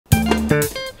Who is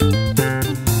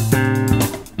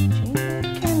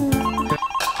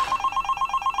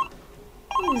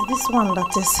this one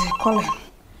that is calling?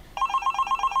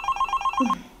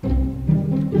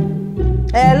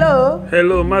 Hello?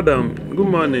 Hello, madam. Good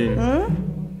morning.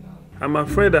 I'm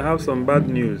afraid I have some bad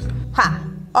news. Ha!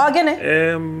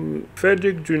 Again?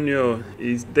 Frederick Jr.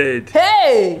 is dead.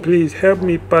 Hey! Please help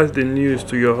me pass the news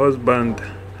to your husband.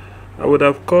 I would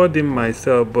have called him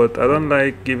myself, but I don't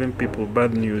like giving people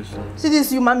bad news. See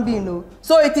this human being, no?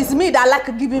 So it is me that like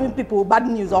giving people bad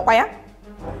news, okay?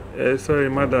 Sorry,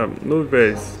 madam. No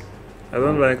verse. I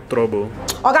don't like trouble.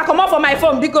 Okay, come on for my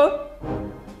phone, Biko.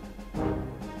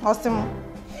 Awesome.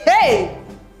 Hey!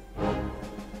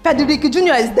 Frederick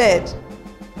Jr. is dead.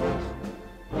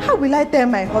 How will I tell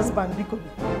my husband, Biko?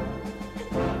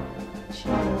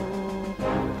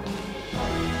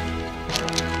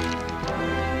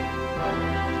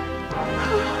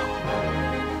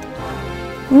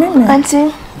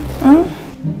 Auntie,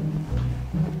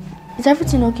 is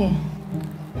everything okay?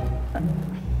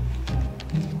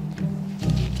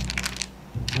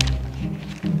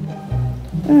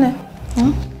 No.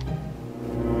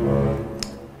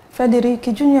 Frederick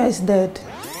Jr. is dead.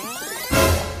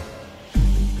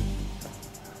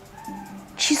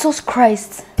 Jesus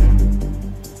Christ.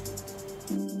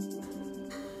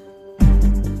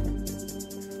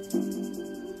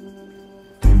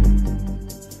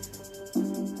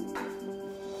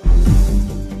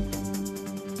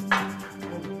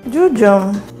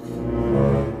 Juju.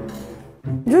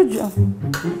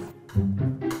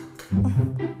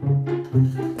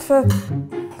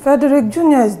 Frederick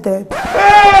Jr. is dead.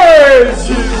 Hey,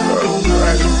 Jesus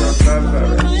Christ of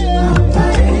Nazareth.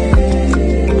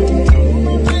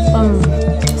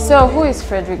 So who is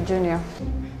Frederick Jr.?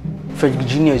 Frederick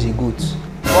Jr. is a goat.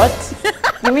 What?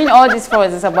 You mean all this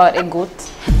fuss is about a goat?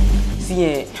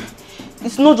 See,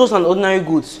 it's not just an ordinary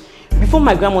goat. Before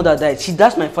my grandmother died, she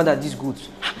dashed my father this goat.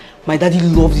 My daddy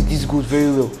loved this goat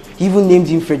very well. He even named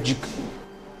him Frederick.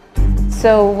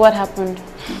 So what happened?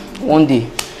 One day,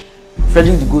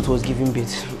 Frederick the goat was giving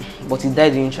birth, but he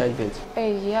died during childbirth.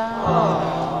 Hey,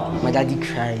 yeah. My daddy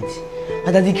cried.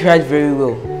 My daddy cried very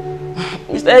well.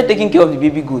 He started taking care of the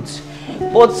baby goat.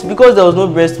 But because there was no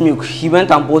breast milk, he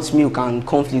went and bought milk and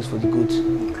cornflakes for the goat.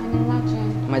 You can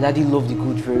imagine. My daddy loved the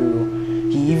goat very well.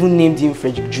 He even named him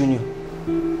Frederick Jr.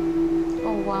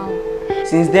 Oh, wow.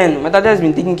 Since then, my daddy has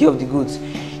been taking care of the goats.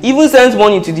 He even sends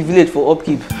money to the village for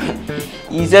upkeep.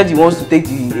 He said he wants to take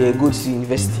the goats to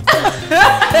university.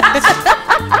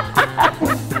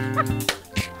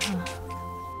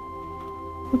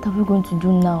 What are we going to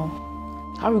do now?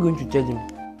 How are we going to tell him?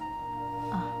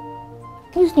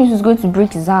 This news is going to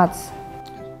break his heart.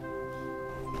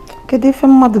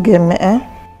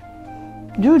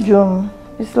 Juju,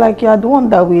 it's like you're the one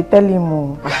that will tell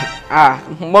him.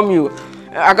 Mommy,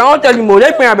 I cannot tell him.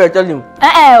 Let me about tell him.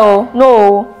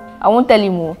 No, I won't tell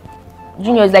him.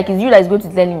 Junior is like it's you that is going to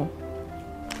tell him.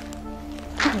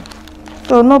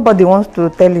 So nobody wants to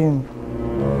tell him.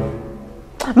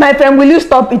 My friend, will you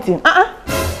stop eating?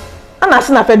 I'm not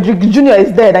saying Frederick Jr.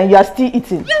 is dead and you are still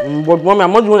eating. But mommy,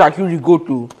 I'm not the one that killed the goat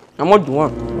too. I'm not the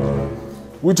one.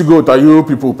 Which goat are you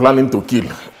people planning to kill?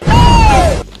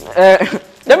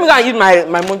 Let me go and eat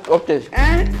my month upstairs.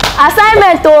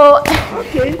 Assignment, oh.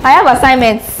 Okay. I have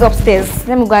assignments upstairs.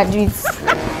 Let me go and do it.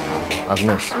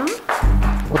 Agnes,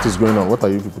 what is going on? What are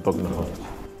you people talking about?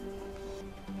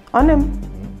 Onem,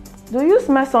 do you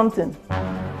smell something?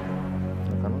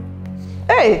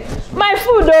 Hey, my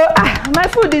food, oh, my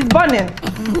food is burning.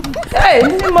 Hey,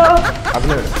 Nimo.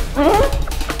 Agnes.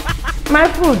 My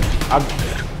food.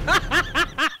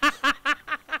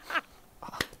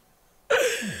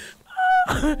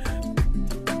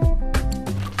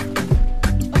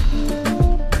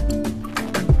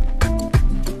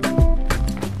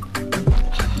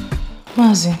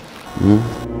 Mazi, I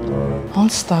want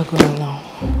to start going now.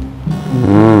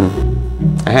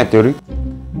 Theory.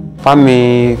 Find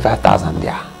me 5,000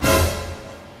 there.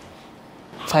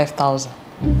 5,000.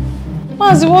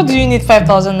 Mazi, what do you need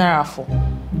 5,000 naira for?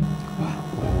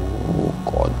 Oh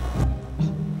God.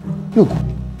 Look,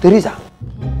 Teresa.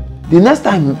 The next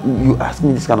time you ask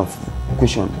me this kind of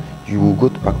question, you will go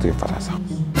back to your father's house.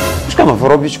 Which kind of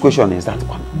rubbish question is that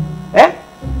one? Eh?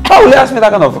 How will you ask me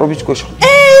that kind of rubbish question?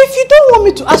 If you don't want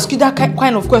me to ask you that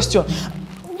kind of question,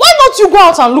 why not you go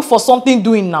out and look for something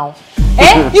doing now?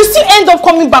 You still end up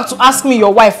coming back to ask me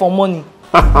your wife for money.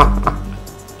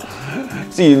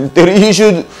 See, you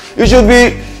should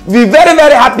be very,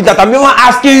 very happy that I'm even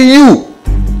asking you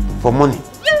for money.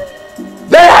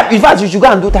 Very happy. In fact, you should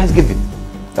go and do Thanksgiving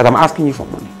that I'm asking you for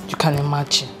money. You can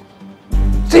imagine.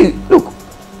 See, look,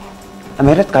 I'm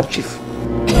a red cap chief.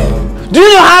 Do you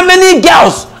know how many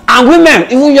girls and women,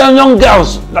 even young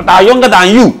girls that are younger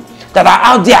than you, that are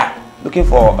out there looking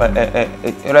for a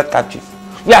red cap chief?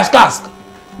 We are scarce.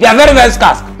 We are very, very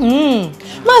scarce.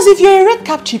 Mas, if you're a red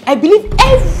cap chief, I believe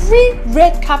every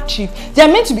red cap chief, they are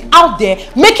meant to be out there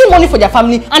making money for their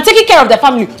family and taking care of their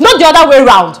family, not the other way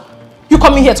around. You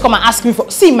coming here to come and ask me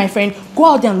for... See, my friend, go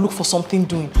out there and look for something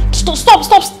doing.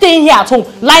 Stop staying here at home,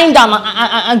 lying down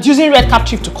and using red cap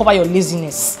chief to cover your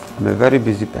laziness. I'm a very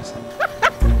busy person.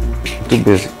 Too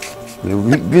busy.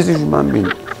 I'm a busy human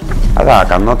being. I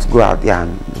cannot go out there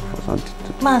and look for something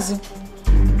to do. Mazi,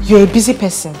 you're a busy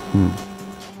person.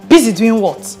 Busy doing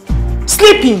what?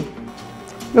 Sleeping.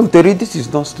 Look, Terry, this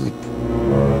is not sleep.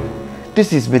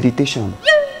 This is meditation.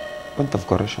 Point of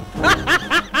correction.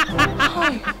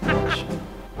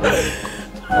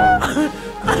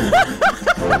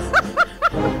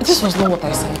 This was not what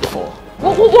I signed for.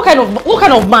 What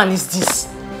kind of man is this?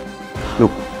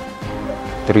 Look,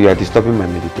 Terry, you are disturbing my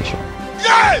meditation.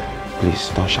 Please,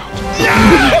 don't shout.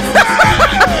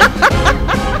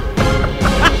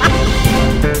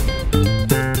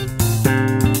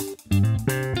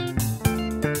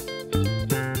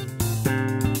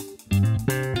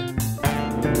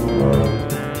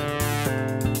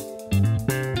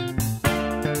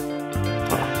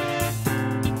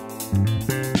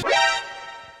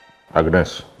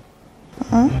 Agnes.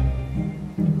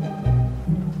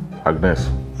 Agnes.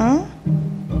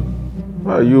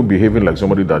 Why are you behaving like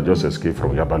somebody that just escaped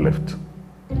from Yaba left?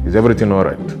 Is everything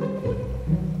alright?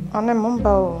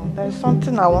 There is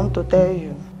something I want to tell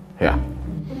you. Yeah.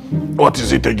 What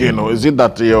is it again? Or is it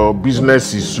that your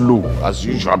business is slow as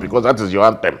usual because that is your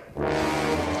anthem?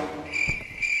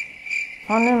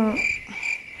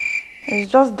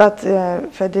 It's just that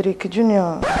Frederick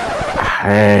Jr.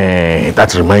 Hey,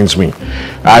 that reminds me.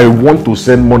 I want to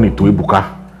send money to Ibuka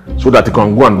so that he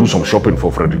can go and do some shopping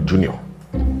for Frederick Jr.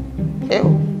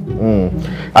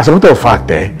 As a matter of fact,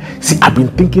 see, I've been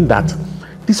thinking that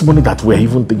this money that we're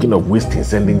even thinking of wasting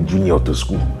sending Junior to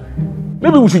school,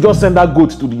 maybe we should just send that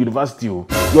goat to the university. You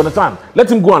understand?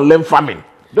 Let him go and learn farming.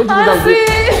 Don't you think that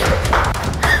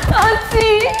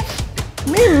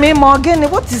Me, Morgan,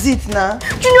 what is it now?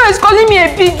 Junior is calling me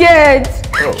a big head.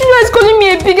 Junior is calling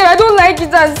me a big head. I don't like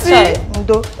it, Auntie.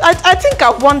 I think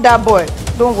I've won that boy.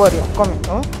 Don't worry, I'm coming.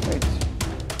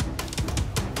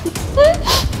 Wait.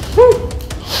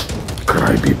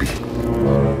 Cry, baby.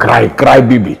 Cry,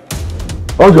 baby.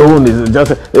 All your own is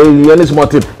just any small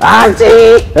thing.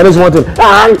 Auntie! Any small thing.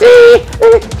 Auntie!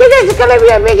 Junior is calling me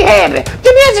a big head.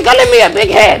 Junior is calling me a big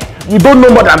head. You don't know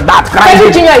more than that. Cry,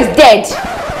 baby. Junior is dead.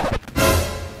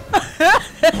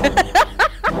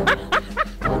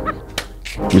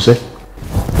 You say?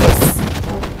 Yes.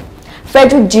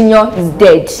 Frederick Jr. is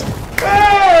dead.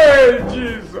 Hey,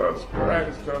 Jesus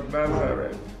Christ of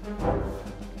Nazareth.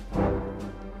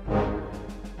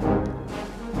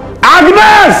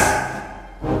 Agnes!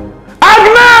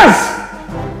 Agnes!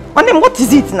 What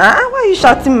is it now? Why are you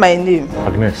shouting my name?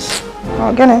 Agnes.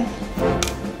 Gene.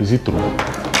 Is it true?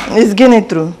 It's Gene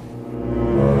true.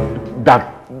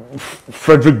 That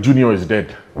Frederick Jr. is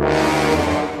dead.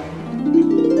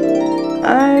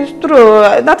 It's true.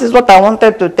 That is what I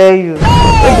wanted to tell you.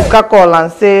 Ibuka call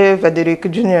and say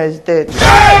Frederick Jr. is dead.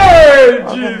 Hey,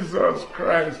 Jesus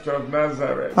Christ of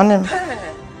Nazareth.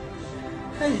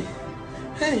 Hey.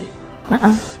 Hey.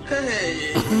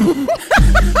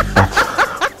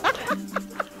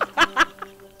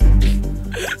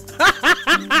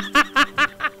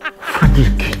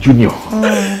 Frederick Jr.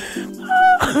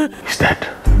 is dead.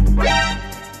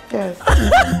 Yes.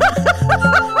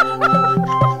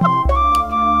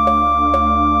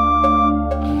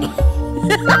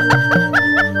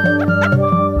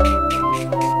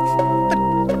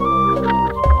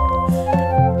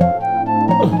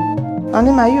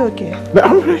 Anim, are you okay?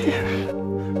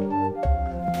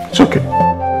 It's okay.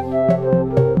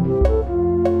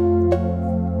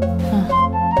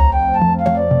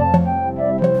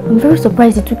 I'm very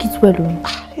surprised he took it well.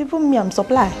 Even me, I'm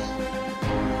surprised.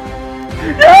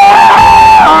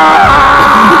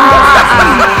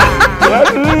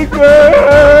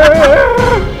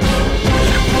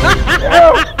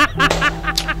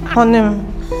 Honey,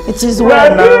 it is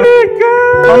well now.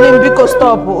 Honey, Biko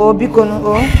stop. Oh, Biko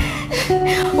no.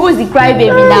 Who is the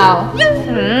crybaby now?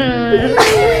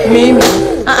 Me.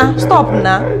 Stop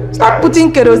now. Stop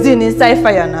putting kerosene inside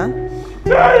fire now.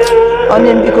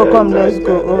 Honey, Biko, come, let's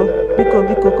go. Oh,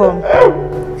 Biko, come.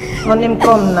 Honey,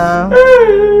 come now.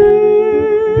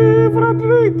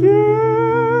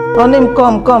 Honey,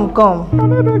 come.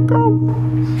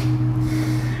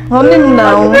 Honey,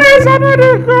 now.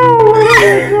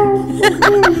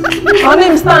 On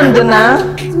him stand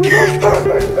now.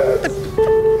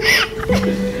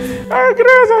 I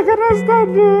cannot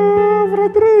stand,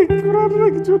 Frederick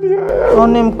Jr.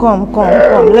 On him, come.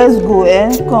 Let's go, eh?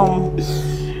 Come.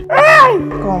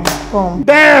 Come.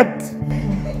 Dad!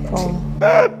 Come.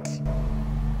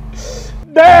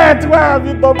 Dad, why have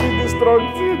you done me this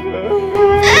strong thing?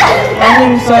 On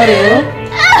him, sorry, eh?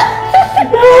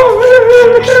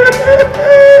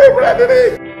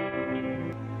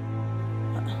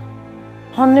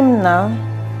 On him now.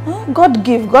 God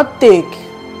give, God take.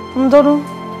 Ndoro.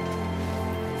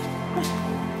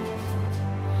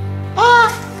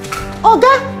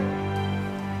 Oga!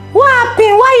 What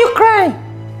happened? Why you crying?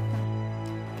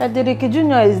 Frederick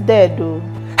Jr. is dead, though.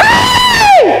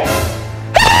 Hey!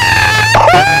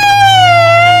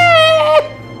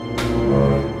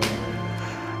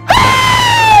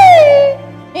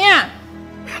 Yeah.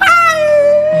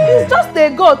 It's just a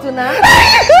goat now.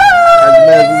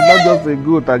 Agnes, it's not just a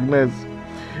goat, Agnes.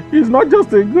 It's not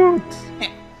just a goat.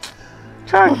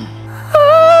 Child.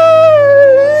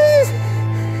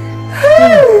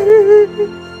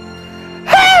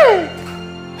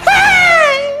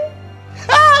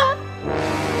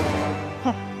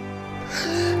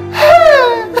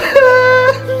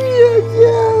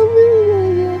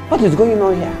 What is going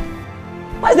on here?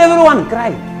 Why is everyone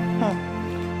crying?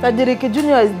 Frederick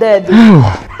Jr. is dead.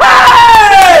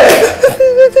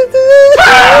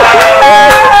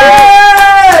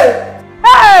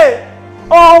 Hey!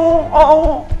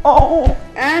 Oh!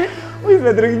 Who is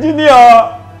Frederick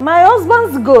Jr.? My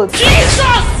husband's goat.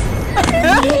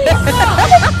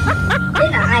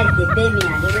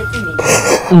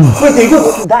 Wait, the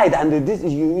goat died and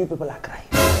you people are crying.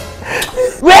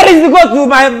 Where is the goat to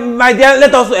my dear?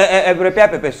 Let us prepare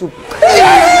pepper soup.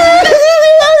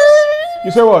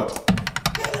 You say what?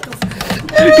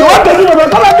 You want to do it?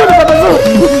 Come and do the pepper soup.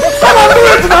 Come and do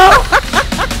it now.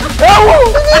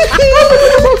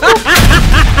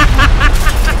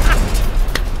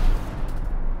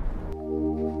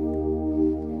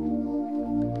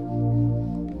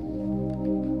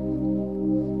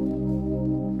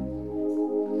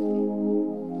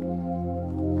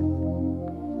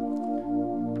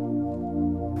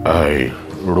 I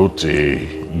wrote a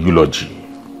eulogy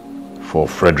for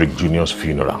Frederick Jr.'s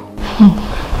funeral.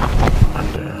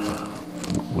 And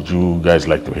would you guys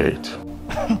like to hear it?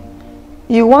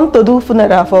 You want to do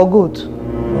funeral for good?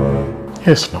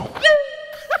 Yes, no.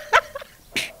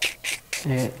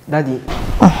 Daddy,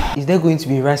 is there going to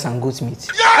be rice and goat meat?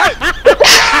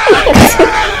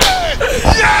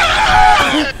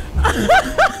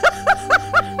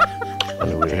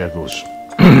 Anyway, here goes.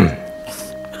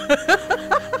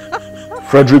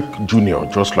 Frederick Jr.,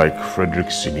 just like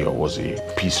Frederick Sr., was a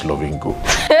peace-loving goat.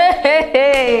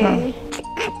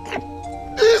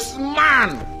 This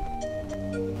man!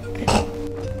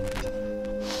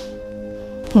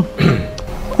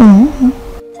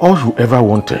 All you ever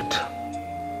wanted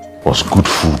was good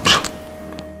food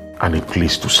and a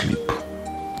place to sleep.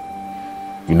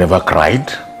 You never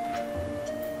cried,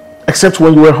 except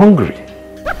when you were hungry.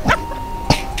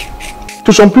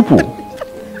 To some people,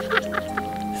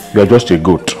 you are just a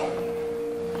goat.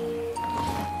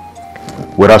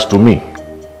 Whereas to me,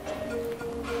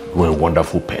 you were a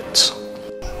wonderful pet.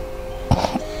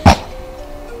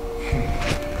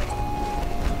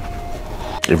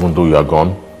 Even though you are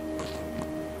gone,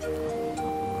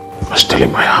 you are still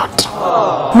in my heart.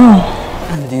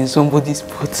 And in somebody's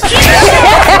pot.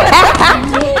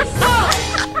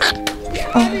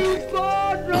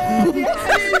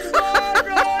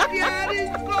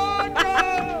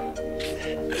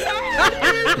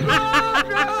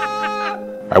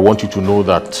 I want you to know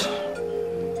that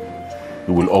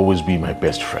you will always be my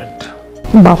best friend.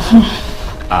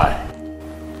 I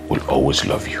will always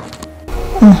love you.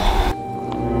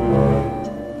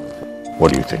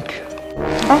 What do you think?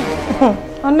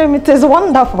 It is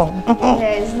wonderful. Yeah,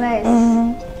 it's nice.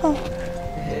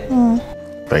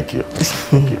 Thank you.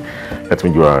 Thank you. Let me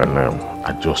go and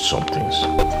adjust some things.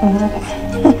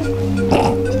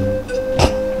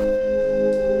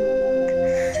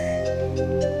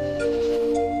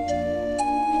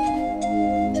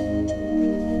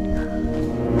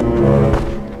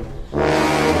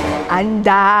 And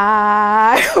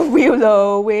I will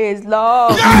always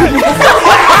love you.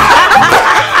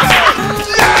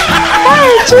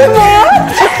 Hey, Chimo!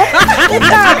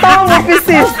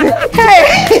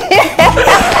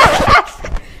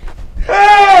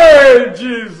 Hey,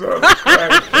 Jesus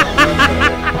Christ!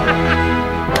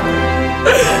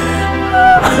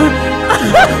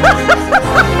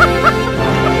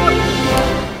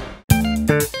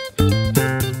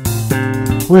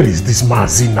 Where is this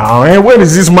Mazi now? Eh? Where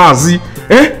is this Mazi?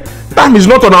 Eh? Time is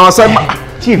not on our side.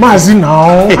 Chief. Mazi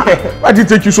now. Why did it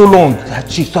take you so long?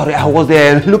 Chief, sorry, I was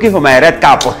looking for my red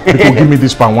cap. People, give me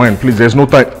this palm wine, please. There's no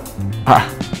time.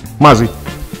 Mazi,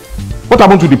 what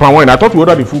happened to the palm wine? I thought we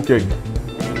ordered the full keg.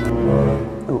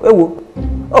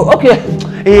 Oh, okay.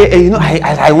 You know,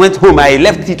 I went home, I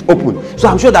left it open. So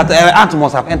I'm sure that ant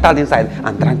must have entered inside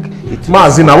and drank it.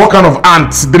 Mazi, now what kind of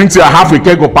ant drinks half a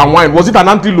keg of palm wine? Was it an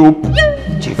antelope?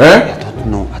 Chief, I don't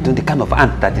know. I don't know the kind of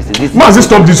ant that is in this. Mazi,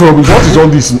 stop this rubbish. What is all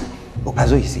this? Oh,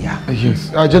 Azo is here.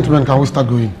 Yes. Gentlemen, can we start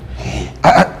going?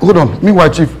 Hold on. Meanwhile,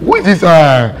 Chief, who is this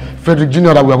Frederick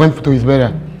Jr. that we are going to his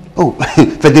burial? Oh,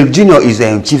 Frederick Jr. is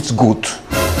Chief's goat.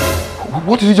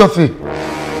 What did you just say?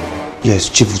 Yes,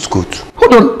 Chief's goat.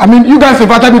 Hold on. I mean, you guys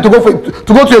invited me to go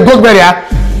to a goat burial.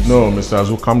 No, Mr.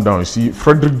 Azu, calm down. You see,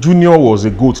 Frederick Jr. was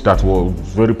a goat that was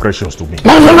very precious to me.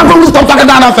 No, stop talking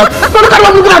down nonsense. No, look at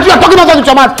what I'm looking at you. I'm talking nonsense with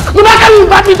your mouth. No, how can you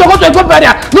invite me to go to a goat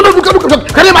burial? No, look.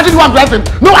 Can you imagine who I'm dressing?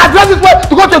 No, I dress this way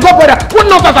to go to a goat burial. What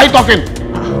nonsense are you talking?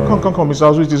 Come, Mr.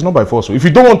 Azu. It is not by force. If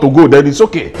you don't want to go, then it's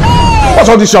okay.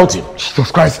 What's all this shouting? Jesus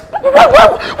Christ.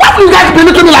 Why do you guys be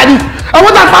looking at me like this? I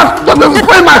want that fast.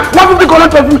 Pay my 150 colon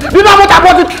perfume. You know what I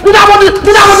bought it?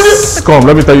 Come,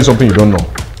 let me tell you something you don't know.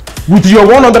 With your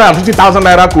 150,000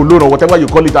 naira cologne or whatever you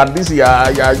call it, and this your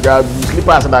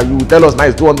slippers that you tell us now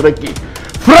is 200k.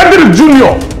 Frederick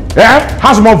Jr.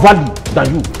 Has more value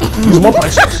than you. He's more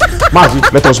precious. Mazi,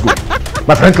 let us go.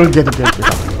 My friend can get it.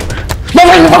 No,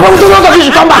 you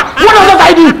should come back. What does that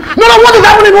I do? No, what is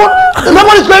happening?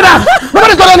 Nobody's going out.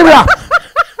 Nobody's going anywhere.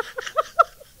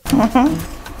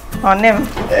 On him.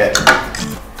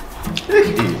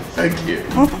 Thank you.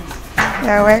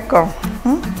 You're welcome.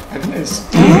 Agnes,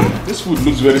 this food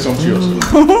looks very sumptuous.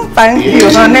 Thank you,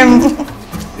 on him.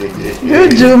 You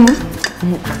do.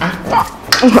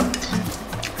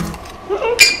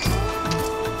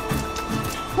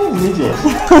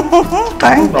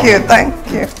 Thank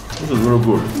you. This is very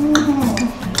good.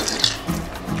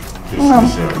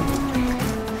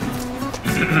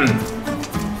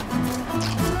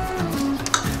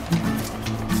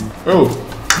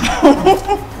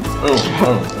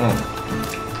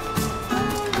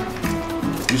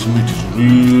 This meat is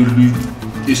really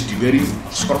tasty, very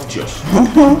scrumptious.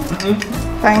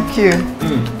 Thank you.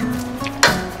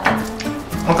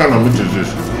 What kind of meat is this?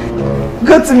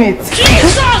 Goat meat.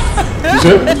 Is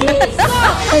it?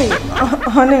 Hey,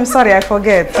 honey, I'm sorry, I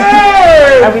forget.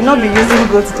 Hey! I will not be using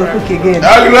goat to cook again.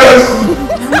 Agnes!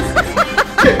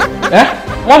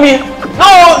 Mommy, no,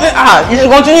 you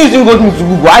should continue using goat meat to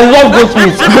Google. I love goat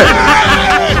meat.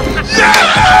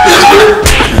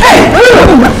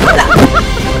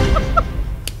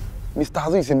 Mr.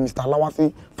 Azu is in Mr.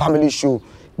 Lawasi family show.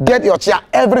 Get your chair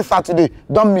every Saturday.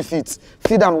 Don't miss it.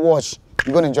 Sit and watch.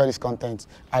 You're going to enjoy this content.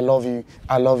 I love you.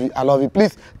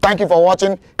 Please, thank you for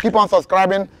watching. Keep on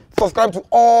subscribing. Subscribe to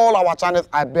all our channels.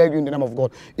 I beg you in the name of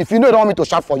God. If you know you don't want me to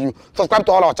shout for you, subscribe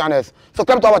to all our channels. If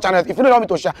you know you don't want me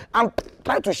to share, and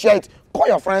try to share it. Call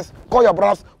your friends, call your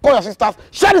brothers, call your sisters.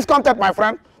 Share this content, my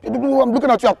friend. I'm looking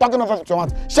at you. I'm talking nonsense with your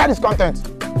hands. Share this content.